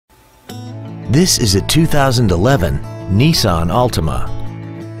This is a 2011 Nissan Altima.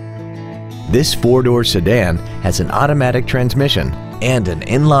 This four-door sedan has an automatic transmission and an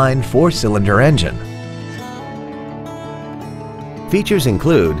inline four-cylinder engine. Features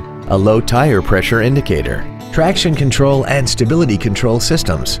include a low tire pressure indicator, traction control and stability control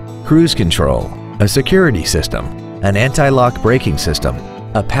systems, cruise control, a security system, an anti-lock braking system,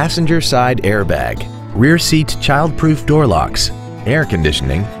 a passenger side airbag, rear seat child-proof door locks, air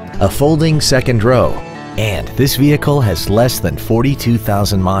conditioning, a folding second row, and this vehicle has less than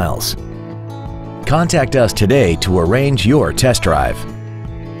 42,000 miles. Contact us today to arrange your test drive.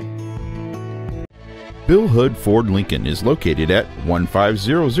 Bill Hood Ford Lincoln is located at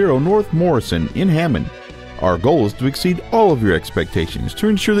 1500 North Morrison in Hammond. Our goal is to exceed all of your expectations to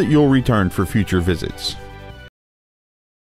ensure that you'll return for future visits.